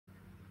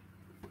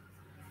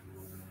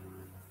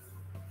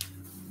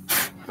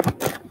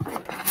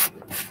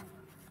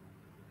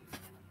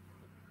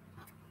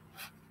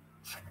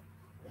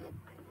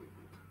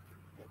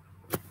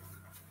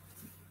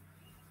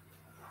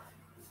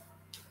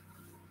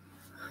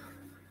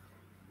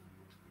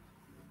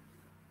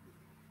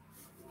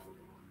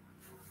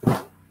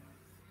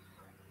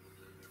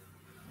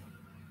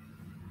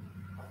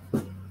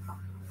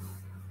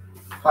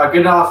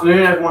Good afternoon,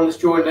 everyone that's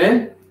joined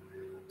in.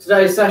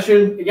 Today's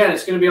session, again,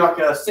 it's going to be like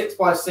a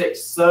 6x6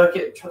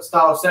 circuit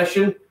style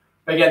session.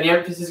 But again, the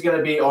emphasis is going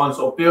to be on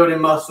sort of building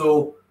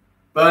muscle,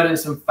 burning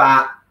some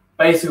fat.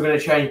 Basically, we're going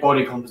to change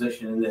body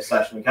composition in this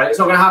session, okay? It's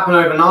not going to happen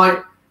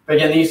overnight. But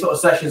again, these sort of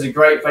sessions are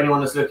great for anyone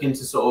that's looking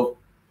to sort of,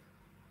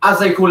 as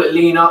they call it,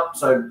 lean up.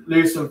 So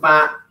lose some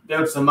fat,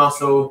 build some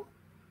muscle,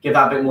 give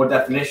that a bit more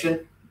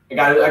definition.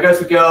 Again, I go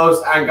for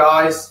girls and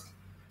guys.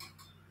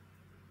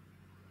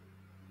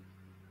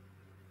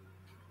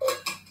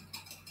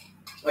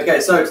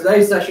 Okay, so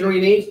today's session, all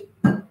you need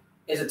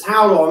is a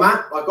towel or a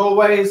mat, like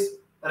always,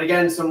 and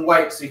again, some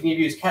weights. So you can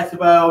use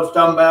kettlebells,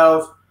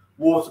 dumbbells,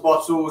 water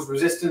bottles,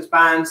 resistance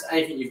bands,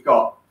 anything you've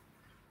got.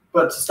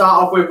 But to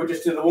start off with, we'll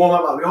just do the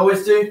warm-up like we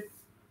always do,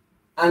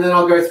 and then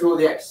I'll go through all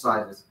the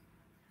exercises.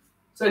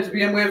 So to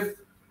begin with,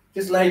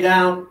 just lay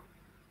down,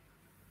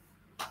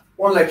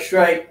 one leg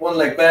straight, one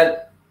leg bent,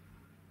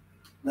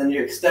 then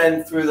you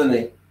extend through the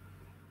knee.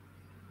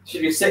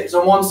 Should be 6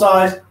 on one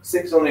side,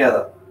 6 on the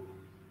other.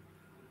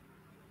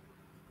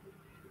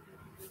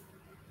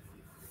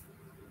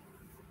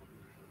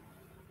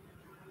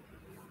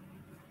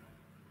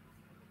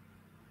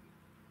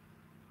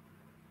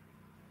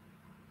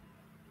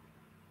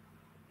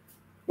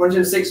 Once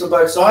you're 6 on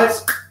both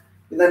sides,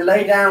 you then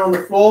lay down on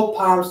the floor,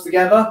 palms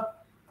together,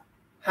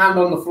 hand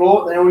on the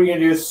floor. Then all you're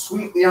going to do is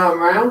sweep the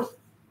arm around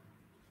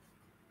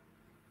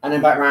and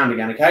then back round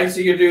again, okay?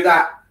 So you do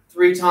that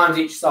 3 times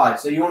each side.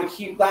 So you want to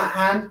keep that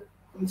hand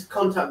into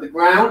contact with the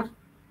ground.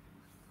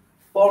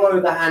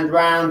 Follow the hand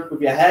round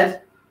with your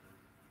head.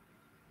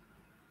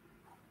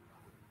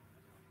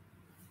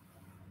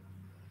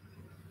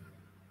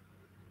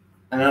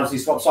 And then obviously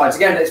swap sides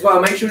again as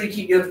well. Make sure you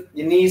keep your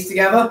knees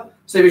together.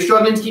 So if you're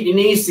struggling to keep your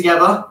knees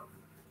together,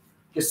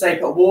 just say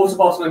put a water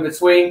bottle in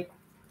between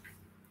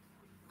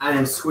and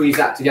then squeeze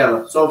that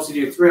together. So obviously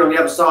do 3 on the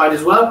other side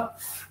as well.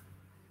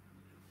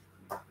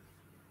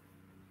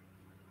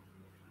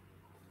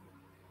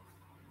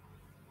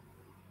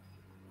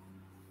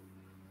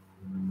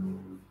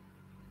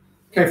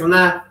 Okay, from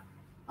there,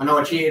 I know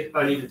I cheated,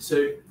 but I needed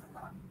 2.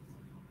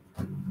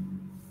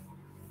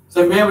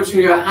 So from here, we're just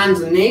going to go hands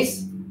and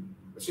knees.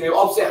 We're just going to go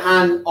opposite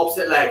hand,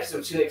 opposite leg. So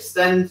we're just going to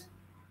extend,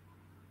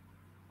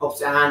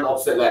 opposite hand,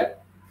 opposite leg.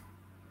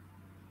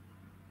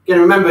 Again,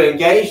 remember,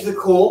 engage the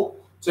core.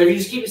 So if you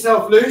just keep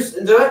yourself loose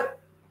and do it,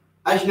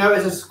 as you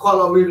notice, there's quite a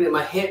lot of movement in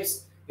my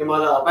hips, in my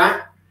lower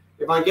back.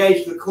 If I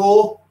engage the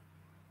core,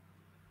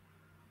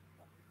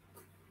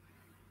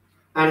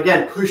 and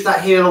again, push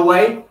that heel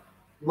away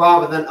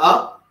rather than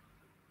up,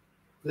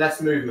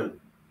 less movement.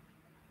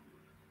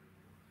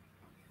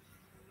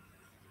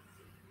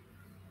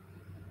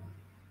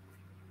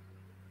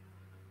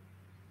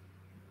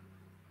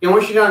 And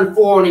once you've done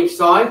 4 on each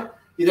side,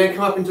 you then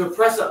come up into a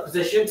press-up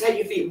position. Take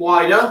your feet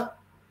wider, and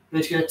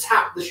you're just going to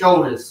tap the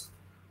shoulders.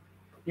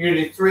 You're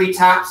going to do 3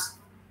 taps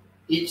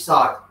each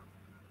side.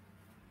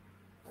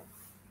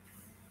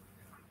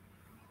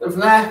 And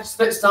from there,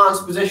 split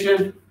stance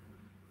position.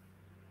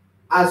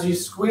 As you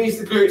squeeze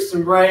the glutes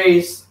and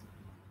raise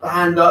the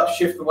hand up,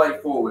 shift the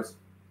weight forward.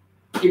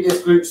 Keep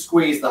this glute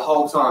squeezed the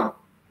whole time.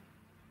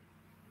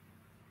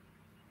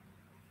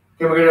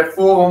 Okay, we're going to do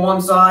 4 on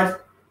one side,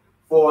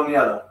 4 on the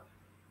other.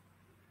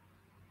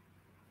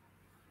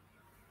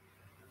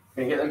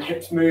 And get them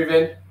hips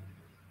moving.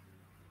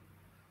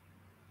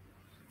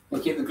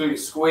 And keep the glutes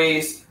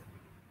squeezed.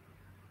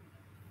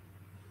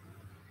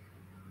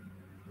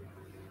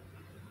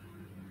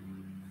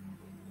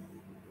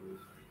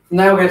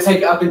 Now we're going to take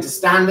it up into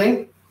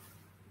standing.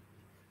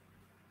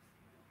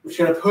 We're just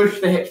going to push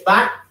the hips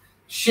back.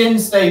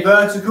 Shins stay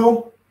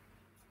vertical.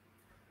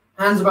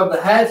 Hands above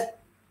the head.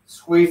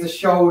 Squeeze the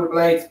shoulder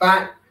blades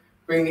back.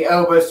 Bring the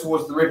elbows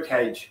towards the rib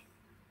cage.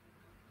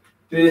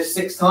 Do this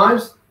 6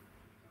 times.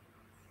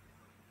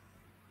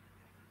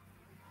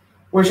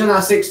 Once you've done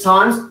that 6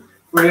 times,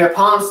 we're going to go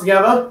palms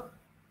together.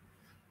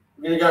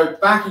 We're going to go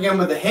back again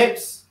with the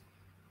hips.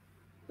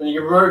 Then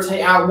you can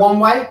rotate out one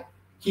way,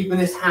 keeping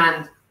this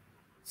hand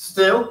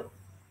still,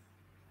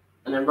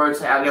 and then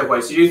rotate out the other way.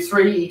 So you do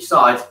 3 each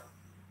side.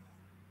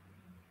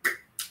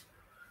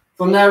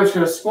 From there, we're just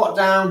going to squat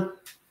down,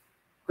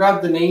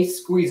 grab the knee,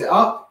 squeeze it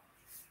up,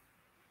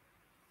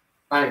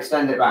 and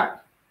extend it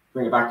back.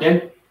 Bring it back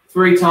in.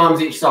 3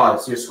 times each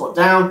side. So you squat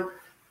down,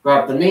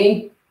 grab the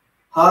knee,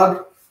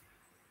 hug,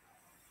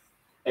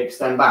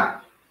 extend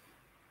back.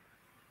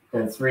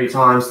 Then 3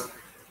 times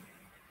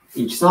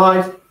each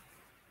side.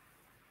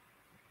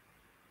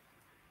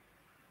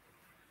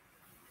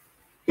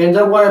 Again,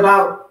 don't worry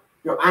about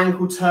your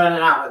ankle turning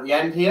out at the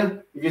end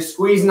here. If you're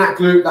squeezing that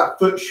glute, that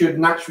foot should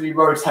naturally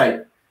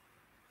rotate.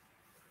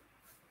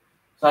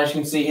 So as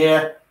you can see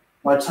here,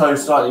 my toe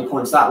slightly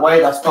points that way.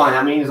 That's fine.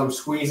 That means I'm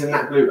squeezing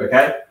that glute,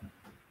 okay?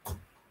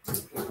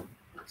 So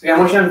again,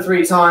 once you've done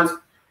 3 times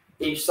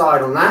each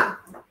side on that,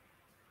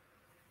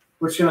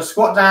 we're just going to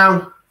squat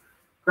down,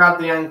 grab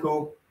the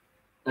ankle,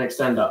 and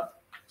extend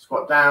up.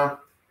 Squat down,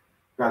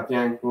 grab the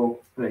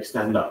ankle, and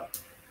extend up.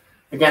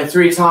 Again,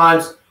 3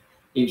 times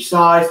each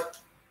side.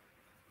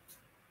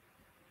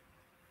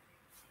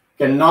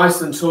 Get nice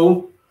and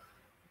tall.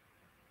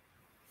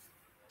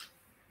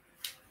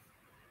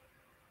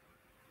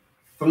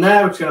 From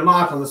there, we're just going to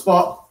mark on the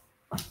spot.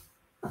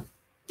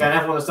 Again,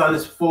 everyone that's done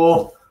this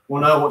before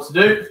will know what to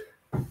do.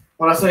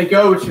 When I say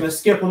go, we're just going to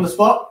skip on the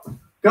spot.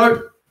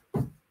 Go.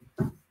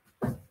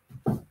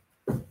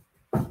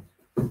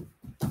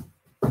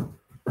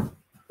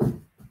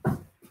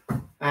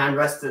 And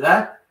rest it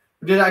there.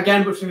 We do that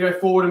again, but we're just going to go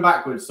forward and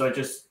backwards. So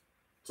just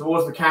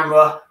towards the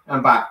camera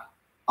and back.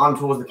 I'm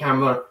towards the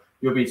camera,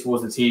 you'll be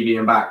towards the TV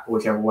and back,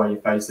 whichever way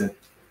you're facing.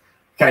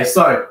 Okay,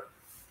 so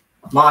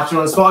marching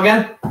on the spot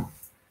again.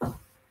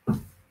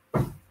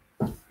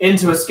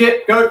 Into a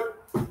skip, go.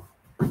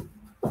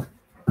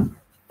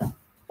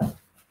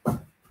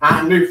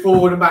 And move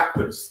forward and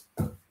backwards.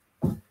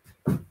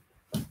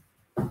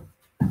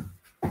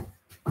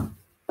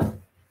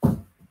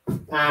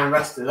 And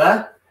rest it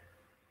there.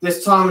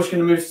 This time, we're just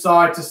going to move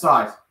side to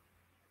side.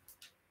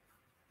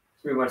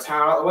 Move my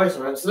towel out of the way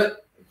so I don't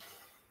slip.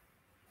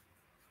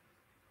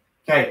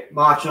 Okay,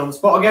 marching on the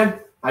spot again.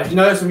 As you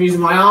notice, I'm using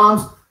my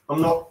arms.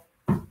 I'm not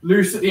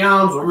loose at the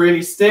arms or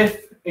really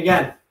stiff.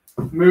 Again,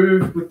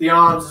 move with the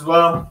arms as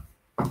well.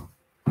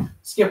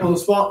 Skip on the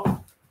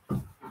spot.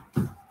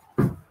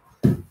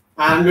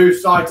 And move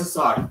side to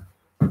side.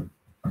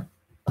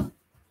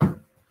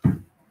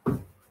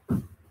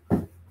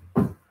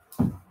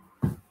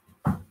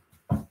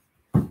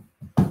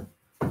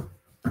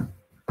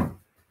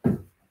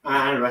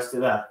 And rest it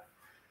there.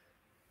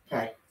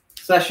 Okay,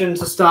 session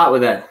to start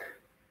with then.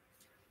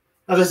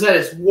 As I said,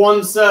 it's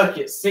one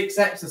circuit, 6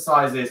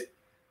 exercises,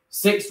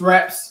 6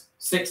 reps,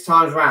 6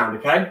 times round,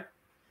 okay?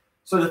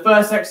 So the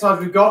first exercise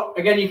we've got,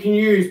 again, you can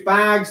use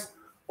bags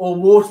or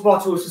water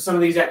bottles for some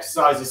of these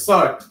exercises.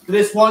 So for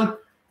this one,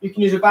 you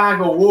can use a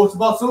bag or a water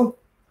bottle.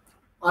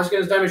 I'm just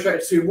going to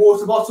demonstrate 2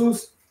 water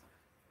bottles.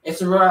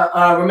 It's a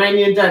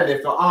Romanian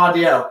deadlift or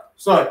RDL.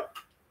 So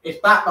it's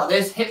back like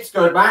this, hips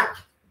go back,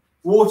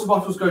 water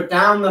bottles go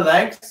down the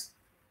legs.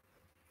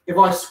 If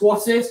I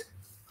squatted,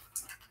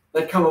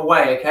 they'd come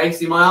away, okay?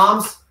 See my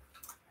arms?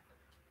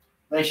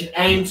 They should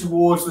aim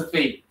towards the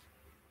feet.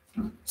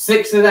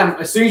 6 of them.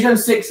 As soon as you've done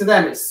 6 of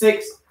them, it's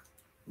 6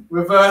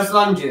 reverse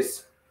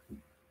lunges.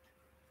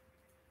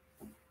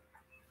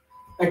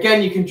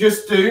 Again, you can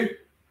just do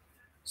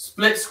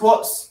split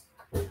squats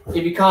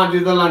if you can't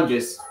do the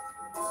lunges.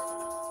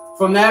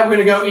 From there, we're going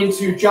to go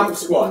into jump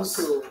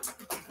squats.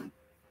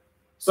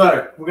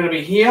 So we're going to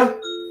be here,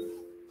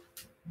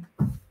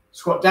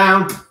 squat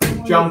down,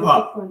 jump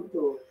up.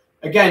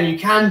 Again, you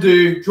can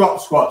do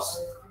drop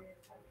squats.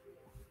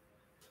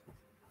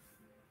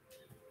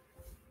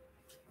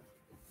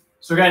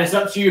 So again, it's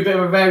up to you, a bit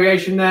of a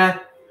variation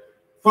there.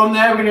 From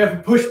there, we're going to go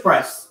for push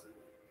press.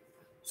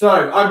 So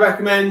I'd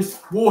recommend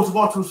water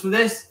bottles for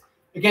this.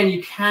 Again,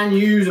 you can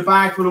use a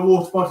bag full of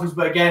water bottles,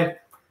 but again,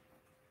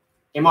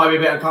 it might be a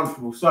bit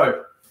uncomfortable.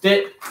 So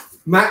dip,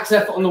 max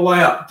effort on the way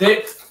up.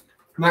 Dip,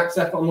 max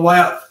effort on the way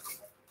up.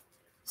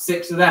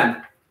 6 of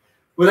them.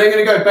 We're then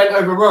going to go bent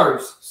over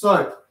rows.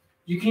 So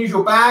you can use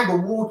your bag or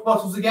water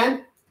bottles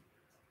again.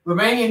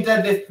 Romanian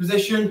deadlift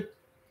position.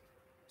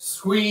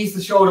 Squeeze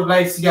the shoulder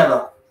blades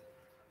together.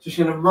 Just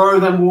going to row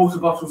them water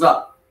bottles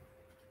up.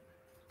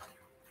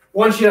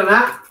 Once you've done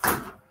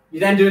that, you're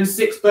then doing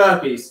 6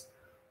 burpees.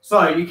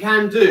 So you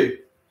can do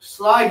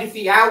slide your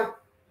feet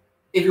out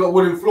if you've got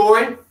wooden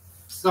flooring,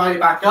 slide it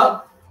back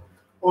up.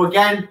 Or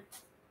again,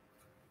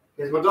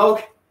 here's my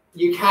dog,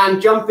 you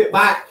can jump it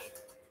back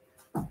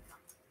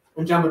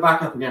and jump it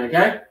back up again,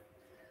 okay?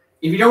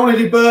 If you don't want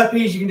to do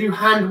burpees, you can do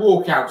hand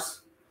walkouts.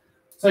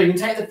 So you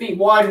can take the feet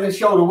wide with the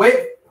shoulder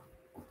width,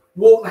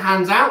 walk the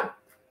hands out,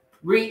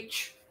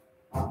 reach,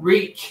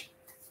 reach,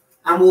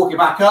 and walk it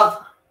back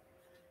up.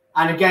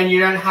 And again, you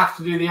don't have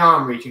to do the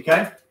arm reach,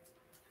 okay?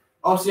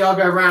 Obviously, I'll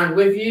go around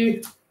with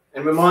you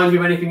and remind you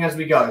of anything as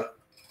we go.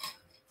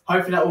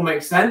 Hopefully that all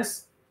makes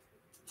sense.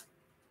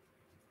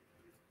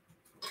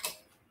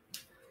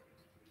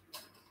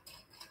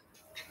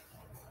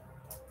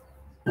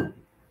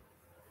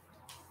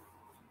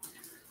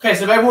 Okay,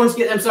 so if everyone's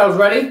get themselves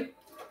ready,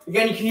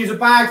 again, you can use a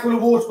bag full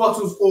of water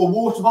bottles or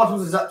water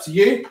bottles, is up to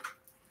you.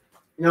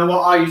 You know what,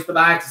 I use the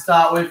bag to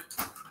start with.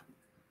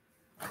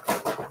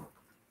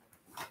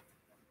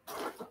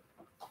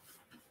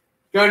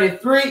 Going in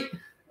 3,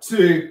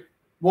 2,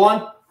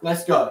 1,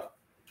 let's go.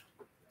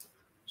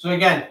 So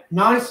again,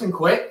 nice and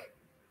quick.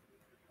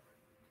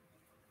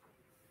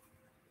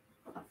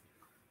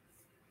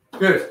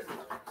 Good.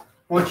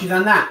 Once you've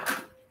done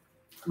that,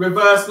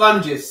 reverse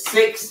lunges,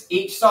 6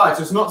 each side.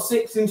 So it's not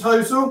 6 in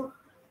total.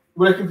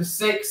 We're looking for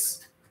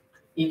 6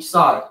 each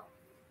side.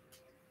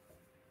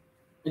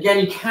 Again,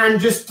 you can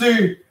just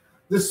do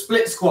the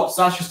split squats.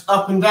 So that's just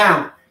up and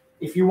down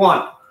if you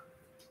want.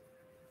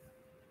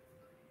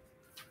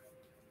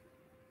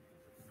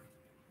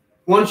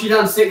 Once you've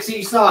done 6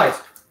 each side,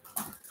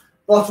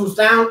 bottles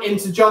down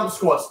into jump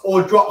squats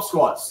or drop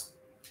squats.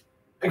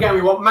 Again,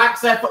 we want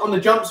max effort on the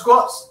jump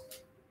squats.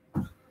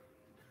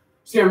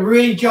 So you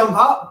really jump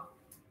up,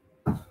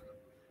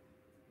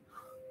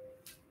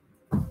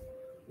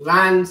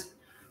 land,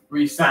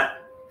 reset.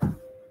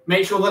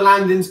 Make sure the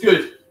landing's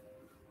good.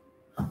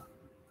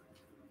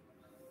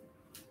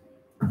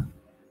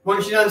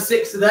 Once you've done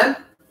 6 of them,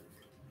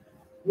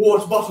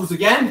 water bottles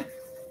again,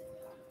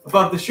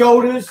 above the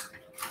shoulders,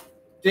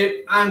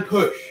 dip and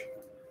push.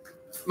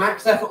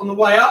 Max effort on the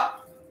way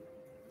up.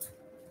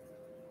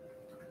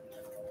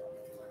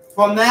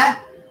 From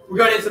there, we're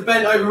going into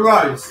bent over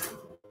rows.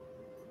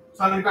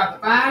 So I'm going to grab the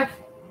bag.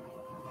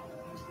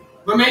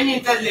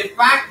 Romanian deadlift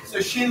back,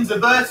 so shins are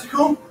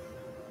vertical,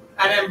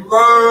 and then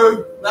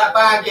row that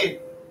bag in.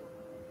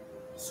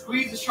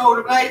 Squeeze the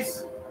shoulder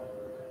blades.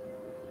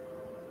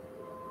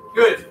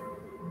 Good.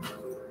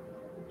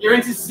 You're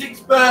into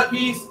 6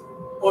 burpees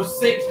or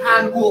 6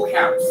 hand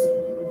walkouts.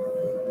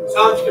 So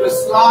I'm just going to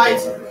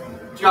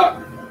slide,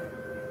 jump.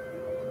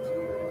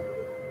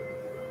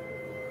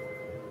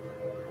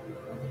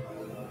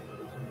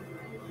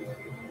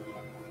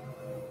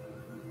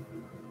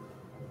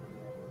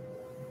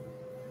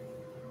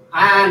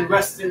 And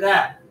rest it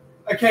there.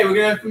 Okay, we're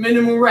going to go for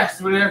minimal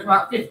rest. We're going to go for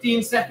about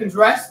 15 seconds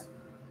rest,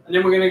 and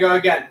then we're going to go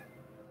again.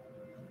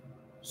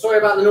 Sorry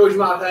about the noise you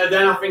might have heard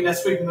then. I think they're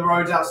sweeping the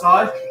roads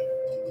outside.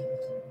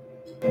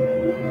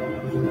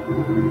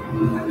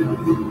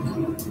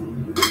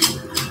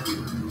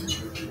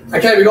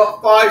 Okay, we've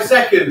got 5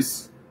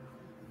 seconds.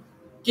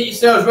 Get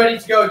yourselves ready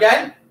to go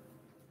again.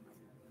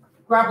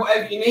 Grab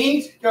whatever you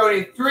need.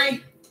 Going in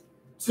 3,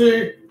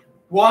 2,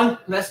 1.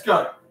 Let's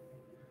go.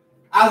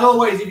 As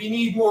always, if you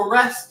need more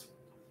rest,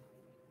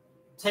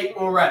 take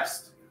more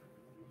rest.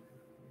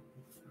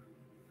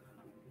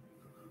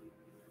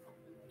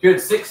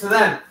 Good, 6 of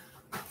them.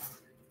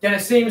 Again,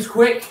 it seems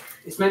quick,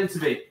 it's meant to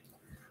be.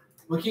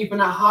 We're keeping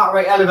that heart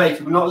rate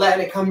elevated. We're not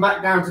letting it come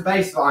back down to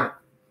baseline.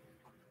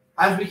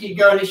 As we keep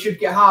going, it should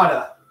get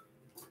harder.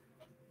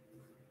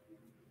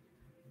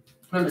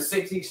 Remember,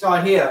 6 each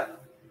side here.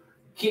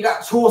 Keep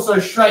that torso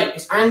straight.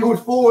 It's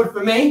angled forward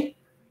for me,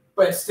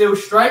 but it's still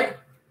straight.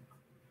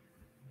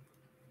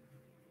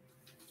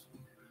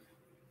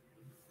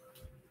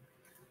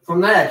 From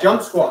there,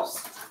 jump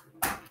squats.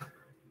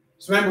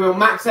 So remember, we'll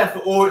max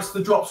effort or it's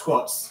the drop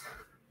squats.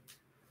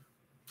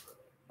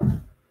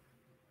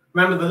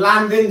 Remember, the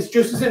landing's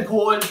just as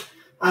important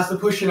as the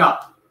pushing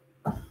up.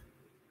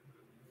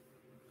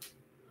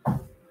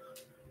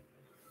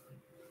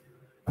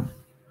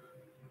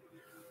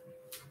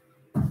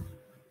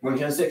 We're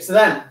going 6 of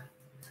them.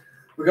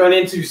 We're going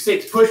into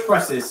 6 push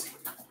presses.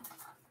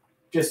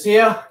 Just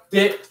here,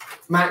 dip,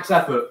 max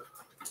effort.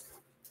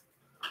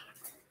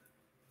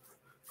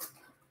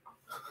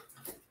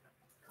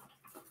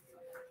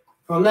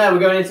 From there, we're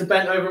going into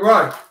bent over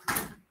row.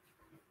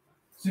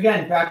 So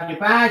again, grab your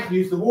bag,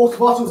 use the water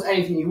bottles,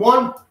 anything you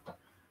want.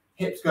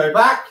 Hips go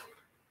back.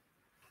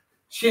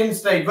 Shins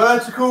stay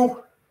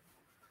vertical.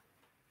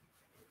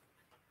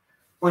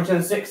 Once you've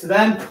done 6 of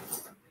them,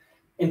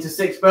 into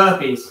 6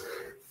 burpees.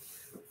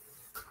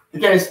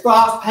 Again, it's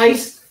fast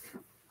paced.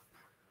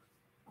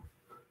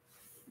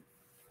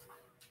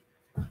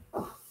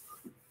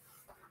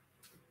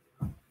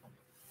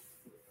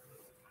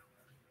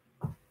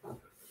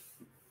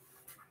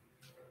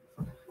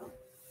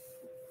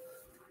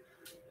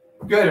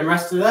 Good, and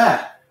rest it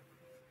there.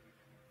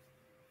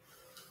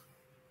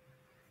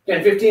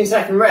 Again,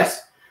 15-second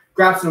rest.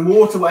 Grab some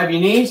water, whatever you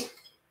need.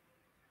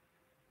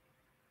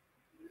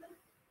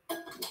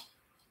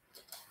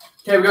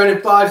 Okay, we're going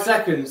in 5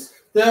 seconds.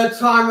 3rd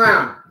time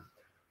round.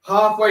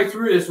 Halfway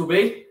through this will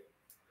be.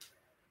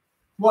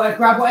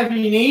 Grab whatever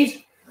you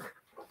need.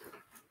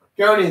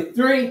 Going in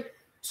 3,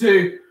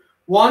 2,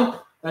 1.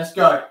 Let's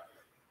go.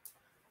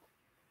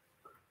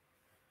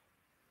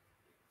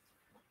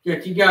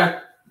 Good, keep going.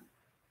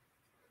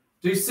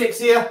 Do 6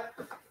 here,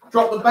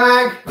 drop the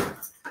bag.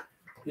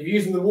 If you're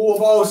using the water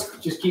bowls,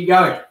 just keep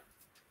going.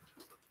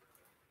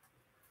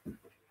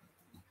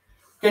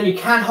 Again, you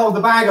can hold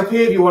the bag up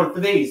here if you want for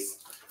these.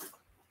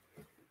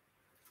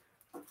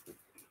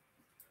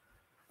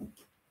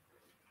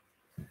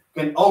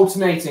 Again,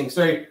 alternating,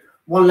 so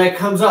one leg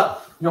comes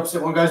up, the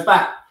opposite one goes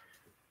back.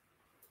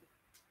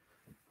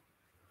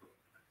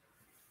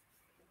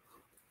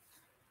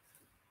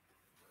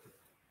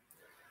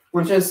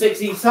 Once you've done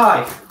 6 each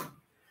side.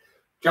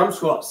 Jump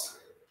squats.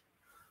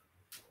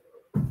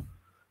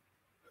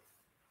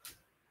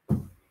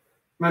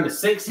 Remember,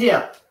 6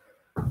 here.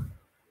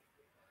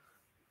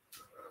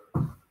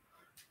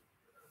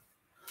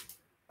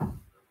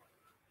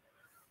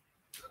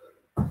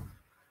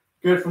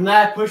 Good, from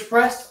there, push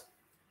press.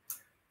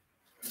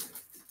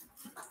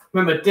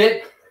 Remember,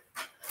 dip,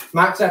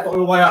 max effort on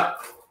the way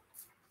up.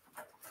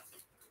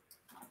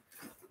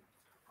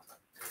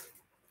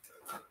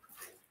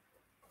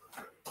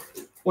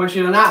 Once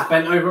you've done that,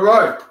 bent over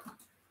row.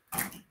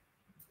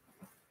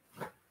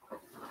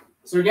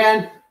 So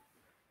again,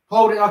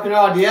 hold it like an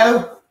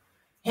RDO,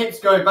 hips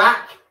go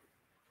back,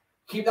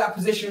 keep that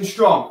position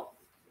strong.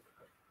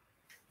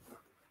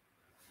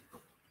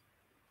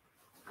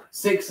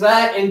 6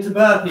 there, into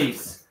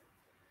burpees.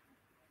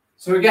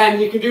 So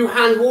again, you can do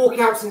hand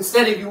walkouts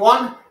instead if you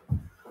want.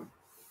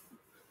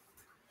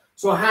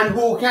 So a hand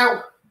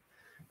walkout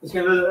is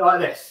going to look like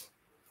this.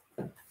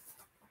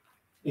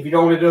 if you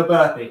don't want to do a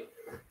burpee.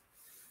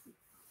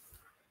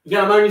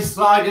 Again, I'm only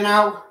sliding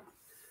out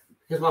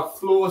because my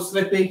floor is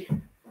slippy.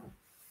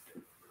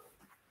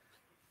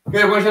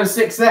 Good, once you're on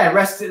 6 there,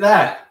 rest it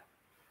there.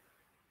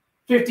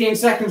 15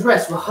 seconds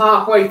rest, we're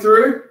halfway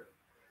through.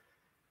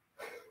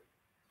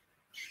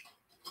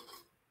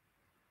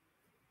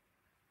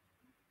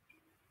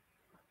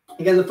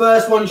 Again, the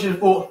first one you should have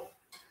thought,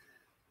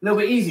 a little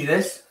bit easy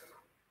this.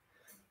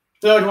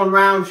 Third one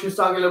round should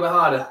start getting a little bit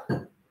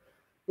harder.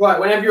 Right,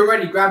 whenever you're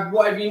ready, grab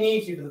whatever you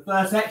need to for the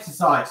first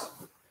exercise.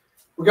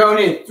 We're going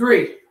in,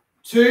 3,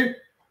 2,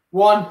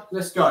 1,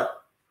 let's go.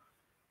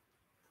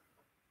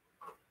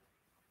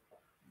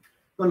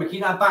 Remember,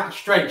 keep that back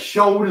straight,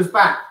 shoulders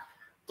back.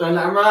 Don't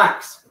let them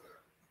relax.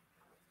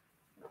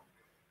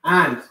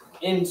 And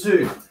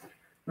into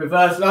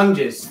reverse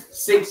lunges,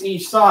 6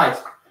 each side.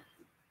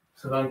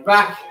 So going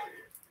back,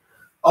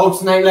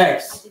 alternate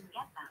legs. I didn't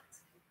get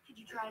that. Could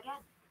you try again?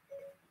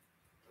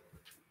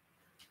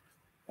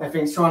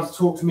 Everything's trying to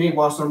talk to me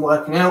whilst I'm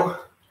working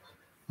out.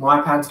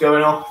 My iPad's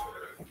going off.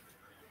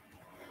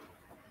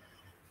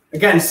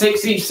 Again,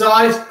 6 each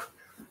side.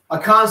 I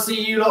can't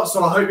see you lot,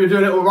 so I hope you're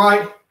doing it all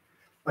right.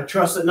 I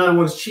trust that no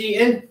one's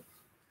cheating.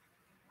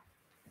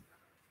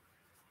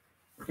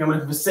 I'm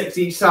looking for 6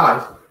 each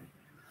side.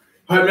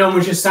 Hope no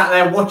one's just sat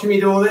there watching me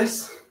do all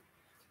this.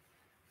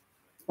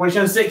 Once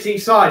you're on 6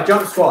 each side,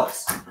 jump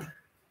squats.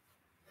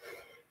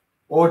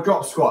 Or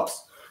drop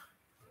squats.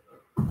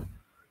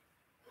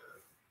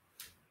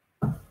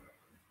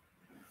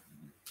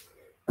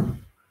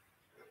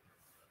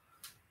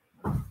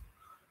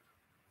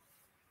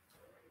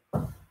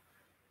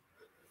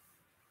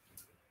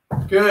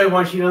 Good,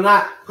 once you've done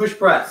that, push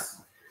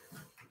press.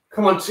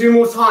 Come on, 2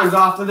 more times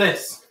after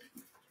this.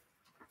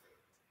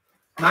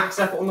 Max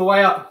effort on the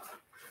way up.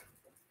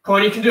 Come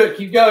on, you can do it,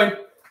 keep going.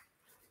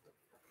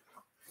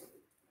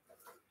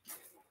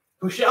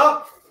 Push it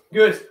up,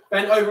 good.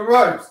 Bend over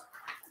rows.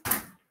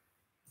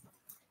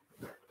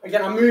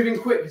 Again, I'm moving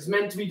quick, it's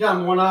meant to be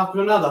done one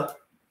after another.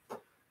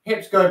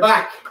 Hips go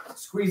back,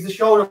 squeeze the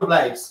shoulder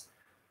blades.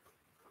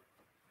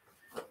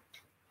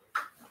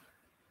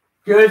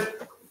 Good.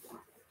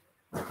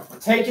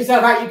 Take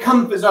yourself out your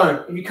comfort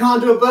zone. If you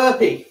can't do a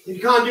burpee, if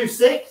you can't do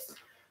 6,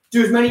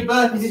 do as many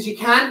burpees as you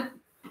can,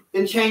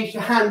 then change to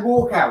hand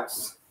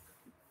walkouts.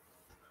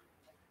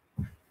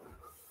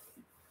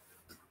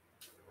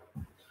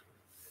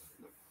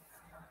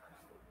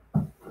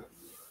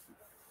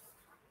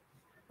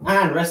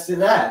 And rest it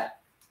there.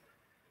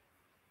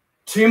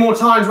 2 more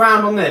times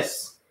round on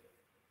this.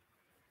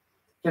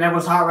 Then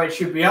everyone's heart rate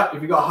should be up.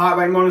 If you've got a heart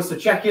rate monitor,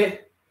 check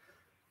it.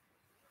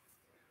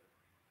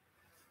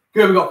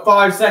 Good, we've got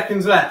 5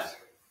 seconds left.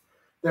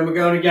 Then we're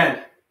going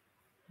again.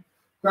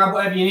 Grab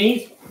whatever you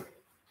need.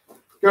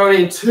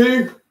 Going in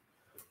 2,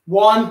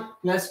 1,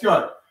 let's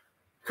go.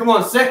 Come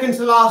on, second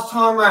to last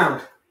time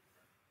round.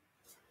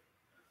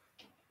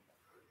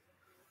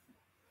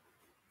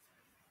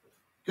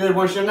 Good,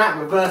 once you're on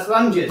that, reverse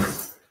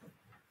lunges.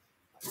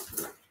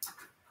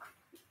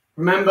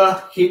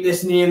 Remember, keep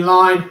this knee in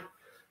line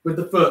with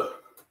the foot.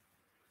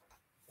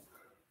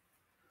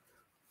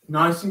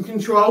 Nice and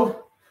controlled.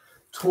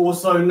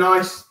 Torso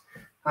nice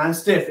and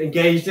stiff.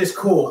 Engage this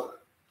core.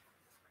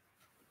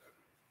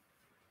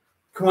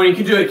 Come on, you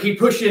can do it. Keep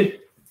pushing.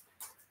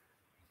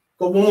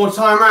 Got 1 more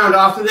time round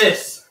after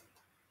this.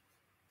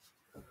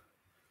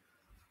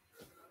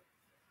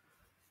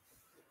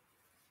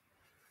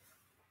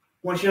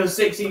 Once you're on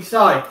 6 each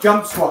side,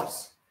 jump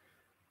squats.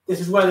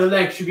 This is where the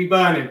legs should be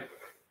burning.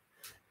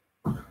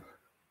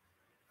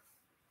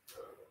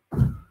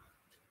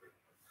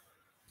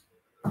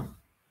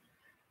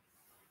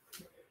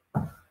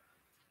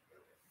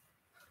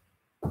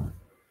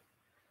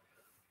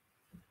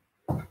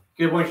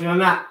 Good, once you're on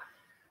that,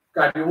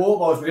 grab your wall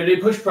balls. We're going to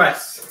do push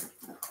press.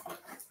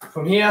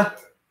 From here,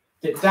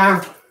 dip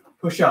down,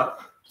 push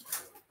up.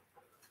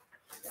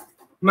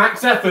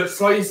 Max effort,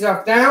 slow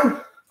yourself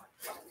down,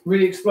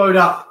 really explode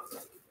up.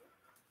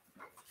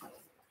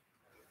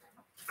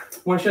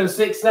 Once you're on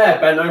 6 there,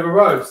 bend over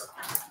rows.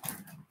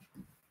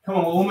 Come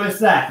on, we're almost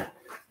there.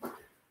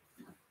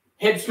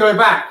 Hips go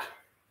back.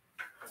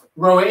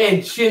 Roll it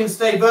in, shins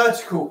stay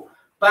vertical.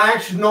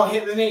 Back should not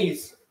hit the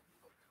knees.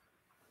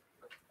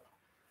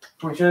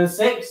 Once you're on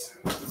 6,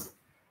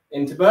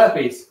 into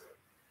burpees.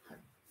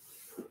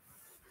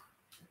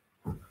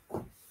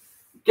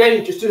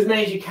 Again, just do as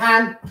many as you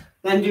can,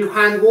 then do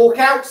hand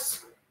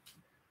walkouts.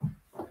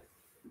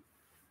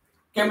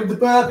 Again, with the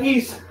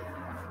burpees,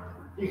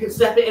 you can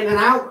step it in and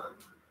out,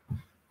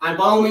 and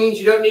by all means,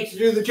 you don't need to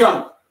do the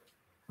jump.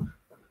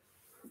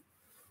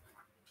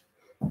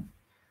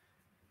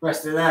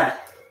 Rest it there.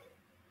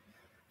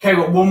 Okay,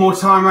 we've got 1 more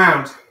time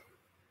round.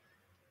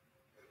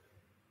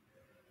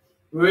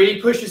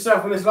 Really push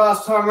yourself on this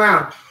last time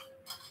round.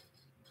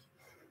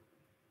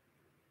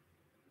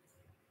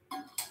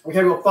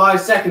 Okay, we've got 5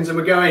 seconds and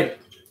we're going.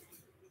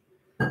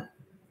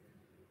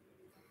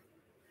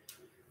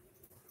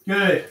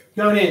 Good.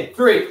 Going in.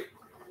 3,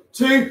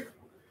 2,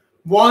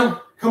 1.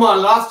 Come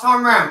on, last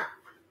time round.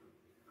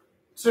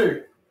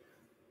 2,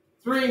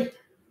 3,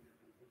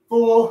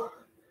 4,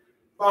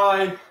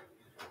 5,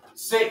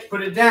 6.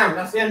 Put it down.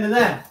 That's the end of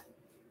there.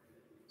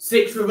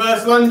 6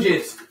 reverse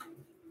lunges.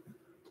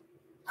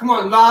 Come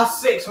on,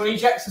 last 6 on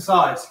each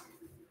exercise.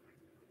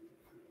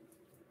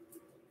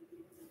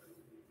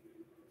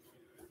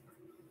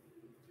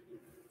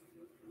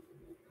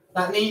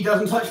 That knee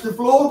doesn't touch the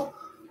floor.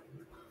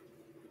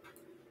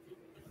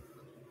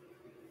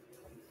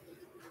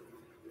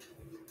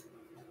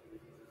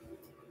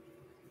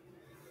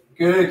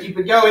 Good, keep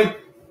it going.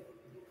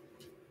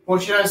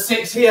 Once you know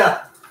 6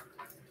 here.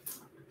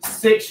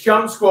 6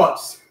 jump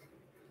squats.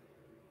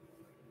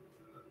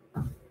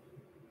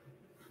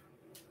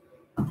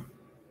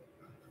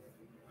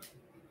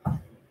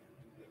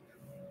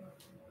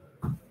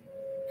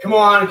 Come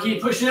on,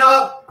 keep pushing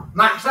up.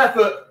 Max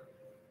effort.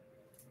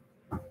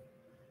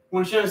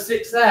 Once you know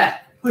 6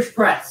 there. Push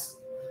press.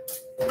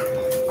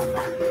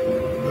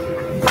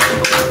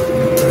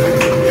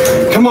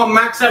 Come on,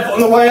 max effort on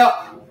the way up.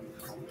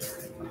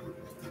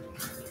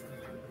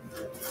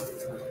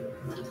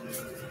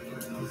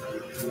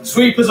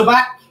 Sweepers are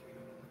back.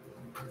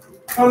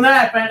 From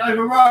there, bent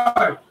over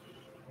row.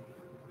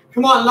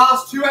 Come on,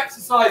 last 2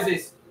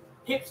 exercises.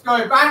 Hips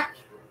go back,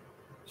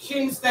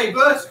 shins stay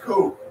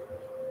vertical.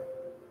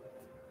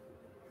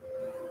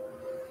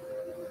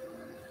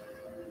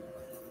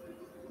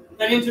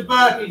 Then into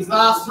burpees,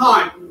 last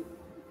time.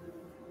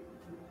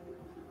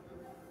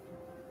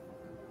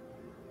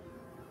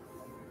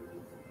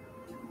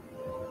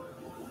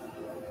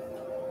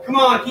 Come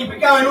on, keep it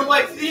going all the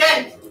way to the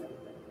end.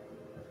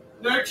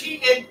 No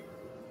cheating.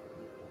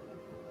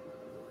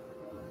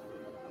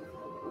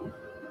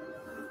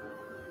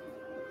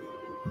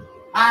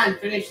 And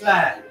finish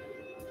there.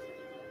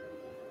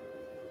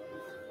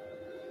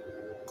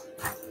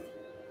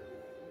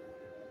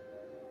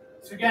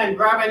 So again,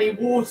 grab any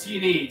water you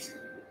need.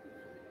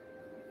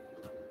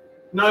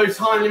 No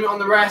time limit on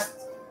the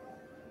rest.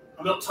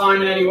 I'm not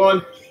timing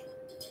anyone.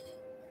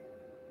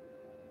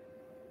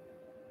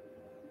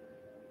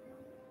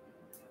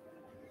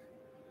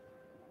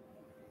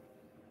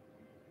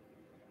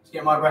 Let's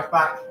get my breath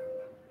back.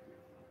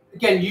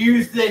 Again,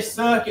 use this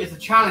circuit as a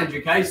challenge,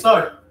 okay?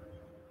 So,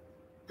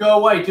 go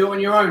away, do it on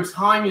your own,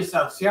 time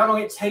yourself. See how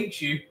long it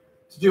takes you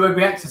to do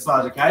every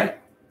exercise, okay?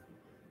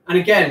 And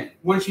again,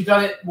 once you've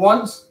done it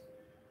once,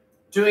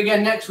 do it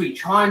again next week.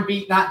 Try and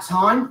beat that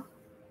time.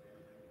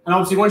 And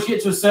obviously, once you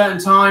get to a certain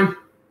time,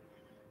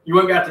 you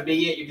won't be able to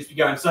beat it. You'll just be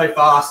going so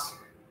fast.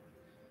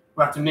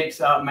 We'll have to mix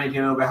it up and make it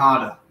a little bit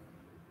harder.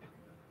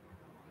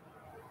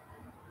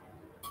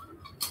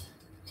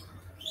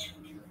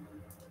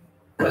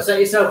 But set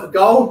yourself a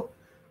goal.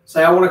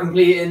 Say, I want to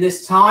complete it in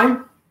this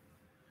time.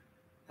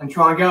 And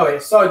try and go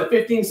it. So the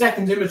 15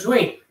 seconds in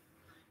between,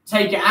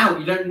 take it out.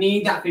 You don't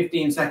need that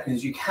 15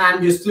 seconds. You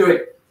can just do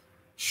it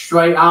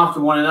straight after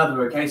one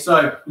another, okay?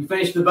 So you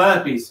finish the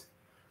burpees.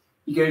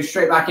 You go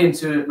straight back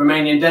into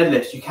Romanian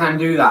deadlifts. You can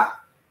do that.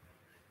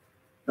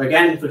 But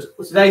again, for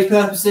today's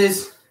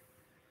purposes,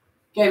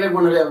 gave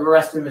everyone a bit of a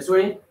rest in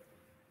between,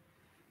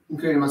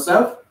 including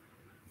myself.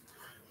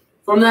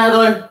 From there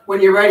though, when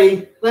you're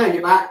ready, lay on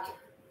your back,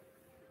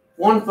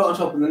 1 foot on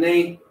top of the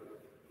knee,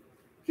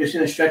 just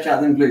going to stretch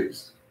out them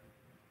glutes.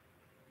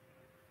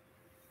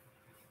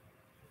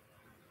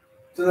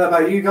 Don't know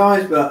about you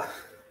guys, but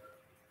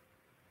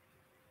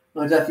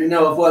I definitely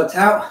know I've worked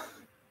out.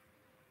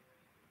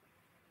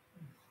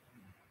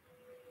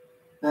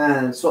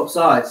 And swap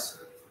sides.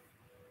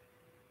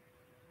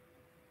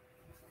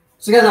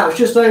 So again, that was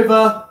just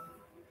over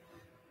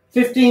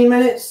 15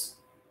 minutes.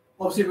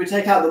 Obviously, if we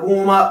take out the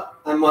warm-up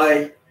and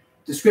my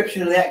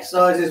description of the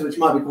exercises, which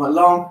might be quite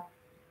long,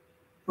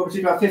 probably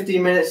take about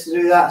 15 minutes to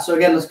do that. So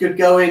again, that's good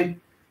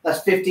going. That's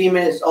 15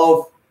 minutes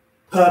of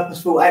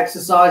purposeful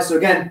exercise. So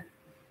again,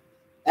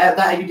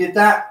 if you did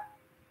that,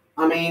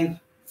 I mean,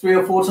 3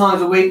 or 4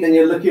 times a week, then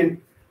you're looking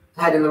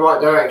to head in the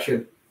right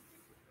direction.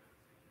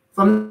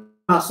 From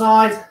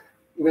outside,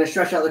 we're going to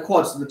stretch out the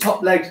quads. So the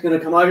top leg's going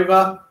to come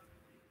over.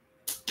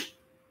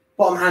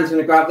 Bottom hand's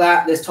going to grab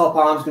that. This top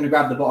arm's going to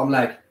grab the bottom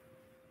leg.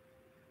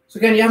 So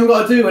again, you haven't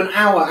got to do an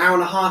hour, hour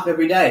and a half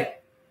every day.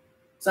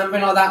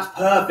 Something like that's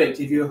perfect.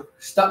 If you're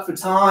stuck for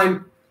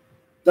time,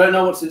 don't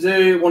know what to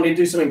do, want to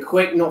do something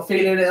quick, not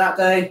feeling it that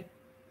day,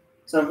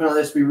 something like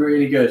this would be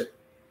really good.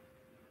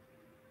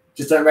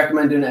 Just don't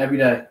recommend doing it every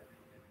day.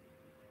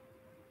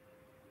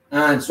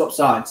 And swap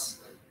sides.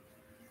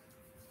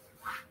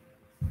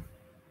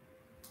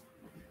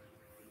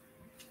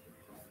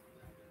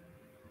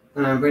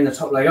 And bring the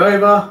top leg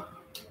over,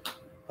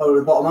 hold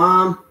the bottom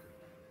arm.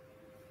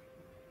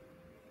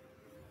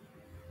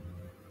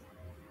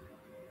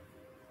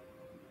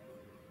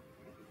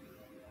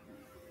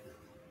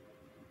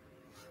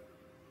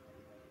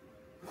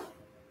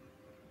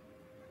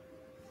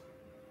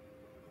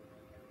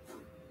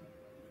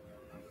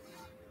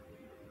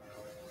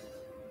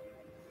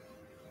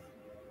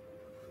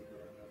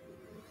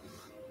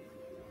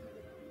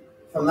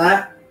 From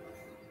there,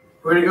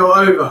 we're going to go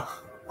over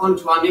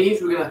onto our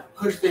knees. We're going to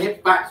push the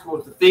hips back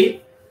towards the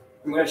feet.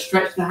 And we're going to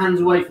stretch the hands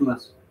away from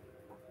us.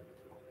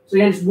 So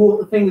again, just walk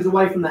the fingers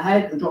away from the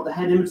head and drop the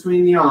head in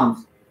between the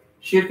arms.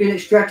 Should feel it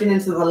stretching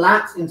into the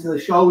lats, into the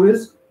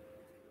shoulders.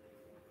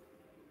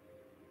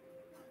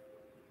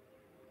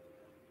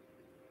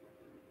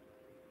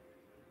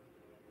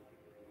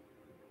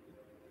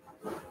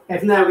 Okay,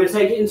 from there we're going to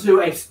take it into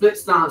a split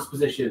stance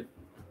position.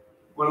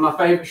 One of my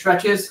favourite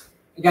stretches.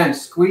 Again,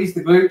 squeeze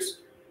the glutes,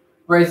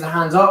 raise the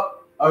hands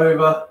up,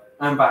 over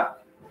and back.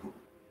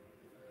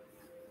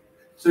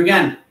 So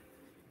again,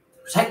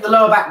 protect the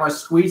lower back by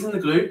squeezing the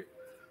glute.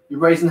 You're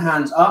raising the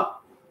hands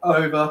up,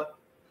 over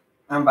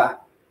and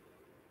back.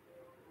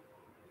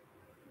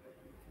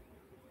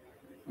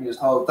 You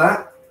just hold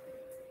that.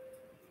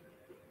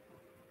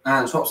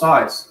 And swap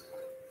sides.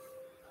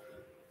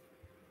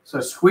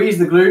 So squeeze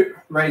the glute,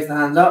 raise the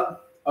hands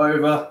up,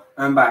 over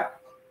and back.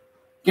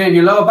 Again, if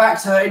your lower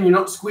back's hurting, you're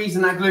not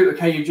squeezing that glute,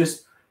 okay? You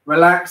just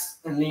relax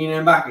and lean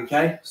in back,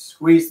 okay?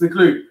 Squeeze the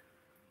glute,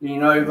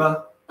 lean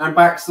over and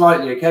back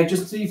slightly, okay?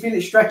 Just until you feel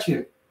it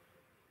stretching.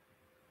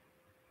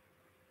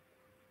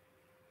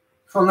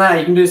 From there,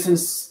 you can do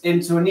this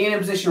into a kneeling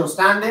position or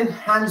standing,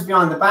 hands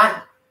behind the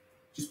back,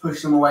 just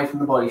push them away from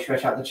the body,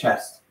 stretch out the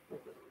chest.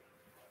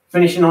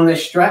 Finishing on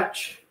this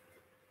stretch.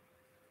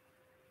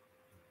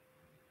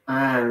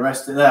 And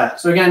rest it there.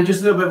 So again,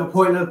 just a little bit of a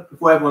pointer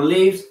before everyone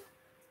leaves.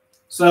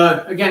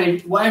 So again,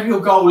 whatever your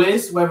goal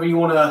is, whether you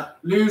want to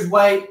lose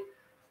weight,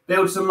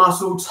 build some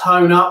muscle,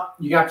 tone up,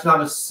 you have to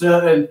have a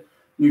certain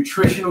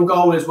nutritional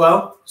goal as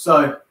well.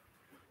 So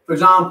for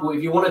example,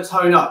 if you want to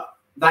tone up,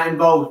 that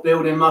involves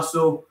building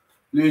muscle,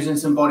 losing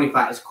some body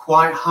fat. It's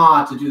quite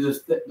hard to do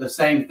the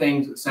same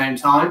things at the same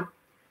time.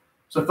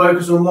 So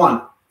focus on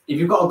one. If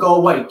you've got a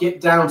goal weight, get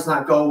down to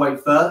that goal weight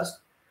first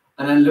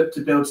and then look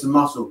to build some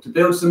muscle. To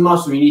build some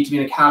muscle, you need to be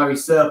in a calorie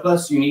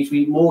surplus. You need to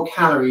eat more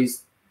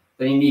calories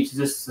than you need to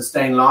just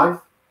sustain life.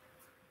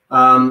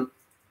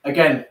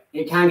 Again,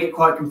 it can get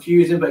quite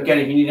confusing, but again,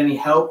 if you need any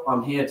help,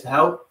 I'm here to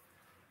help.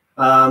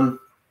 Again,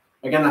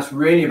 that's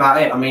really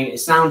about it. I mean, it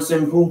sounds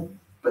simple,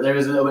 but there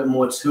is a little bit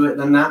more to it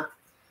than that.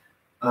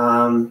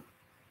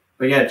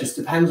 But yeah, it just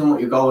depends on what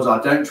your goals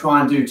are. Don't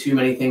try and do too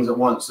many things at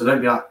once. So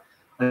don't be like,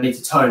 I need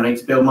to tone, I need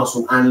to build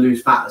muscle and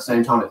lose fat at the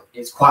same time.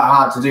 It's quite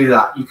hard to do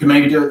that. You can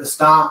maybe do it at the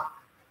start,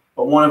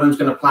 but one of them's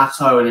going to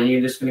plateau and then you're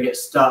just going to get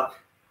stuck,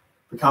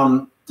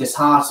 become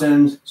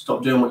disheartened,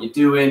 stop doing what you're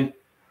doing.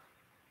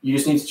 You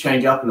just need to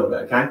change it up a little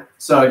bit, okay?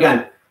 So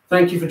again,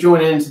 thank you for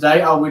joining in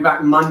today. I'll be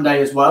back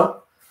Monday as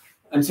well.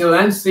 Until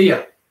then, see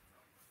ya.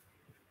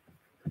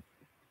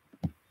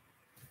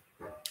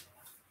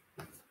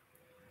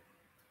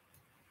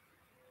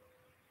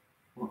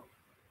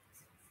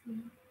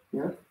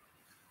 Yeah?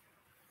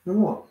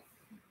 And what?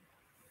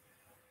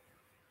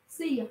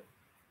 See ya.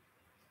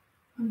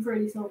 I'm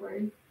really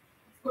sorry.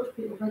 I've got to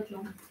put your veg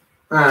on.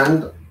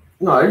 And,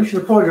 no, you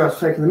should apologise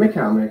for taking the mick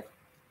out of me.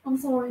 I'm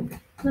sorry.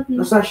 Love you.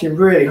 That's actually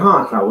really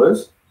hard, that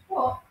was.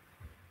 What?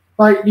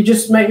 Like, you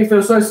just make me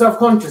feel so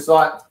self-conscious,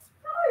 like,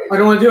 I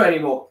don't want to do it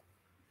anymore.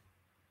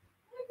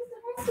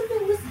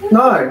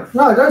 No,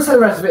 don't say the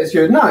rest of it is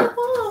good. No,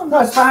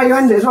 it's about how you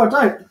end it as well.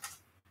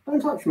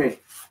 Don't touch me.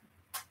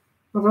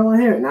 I don't want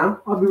to hear it now.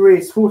 I'll be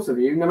really supportive of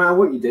you, no matter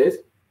what you did.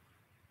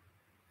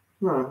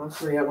 No,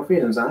 that's really how my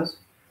feelings, Az.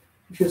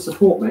 You should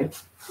support me.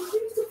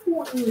 You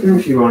support me.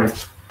 Didn't you, Ronnie?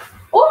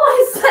 All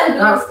I said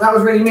was... That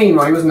was really mean,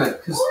 Ronnie, wasn't it?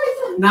 Because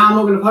now I'm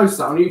not going to post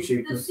that on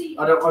YouTube because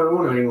I don't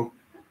want to anymore.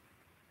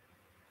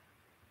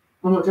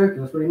 I'm not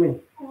joking. That's really mean.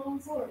 Oh, I'm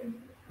sorry.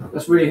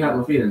 That's really hurt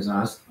my feelings,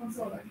 Az. I'm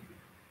sorry.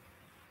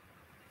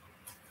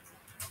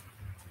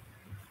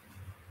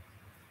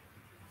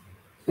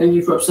 Thank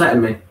you for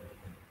upsetting me.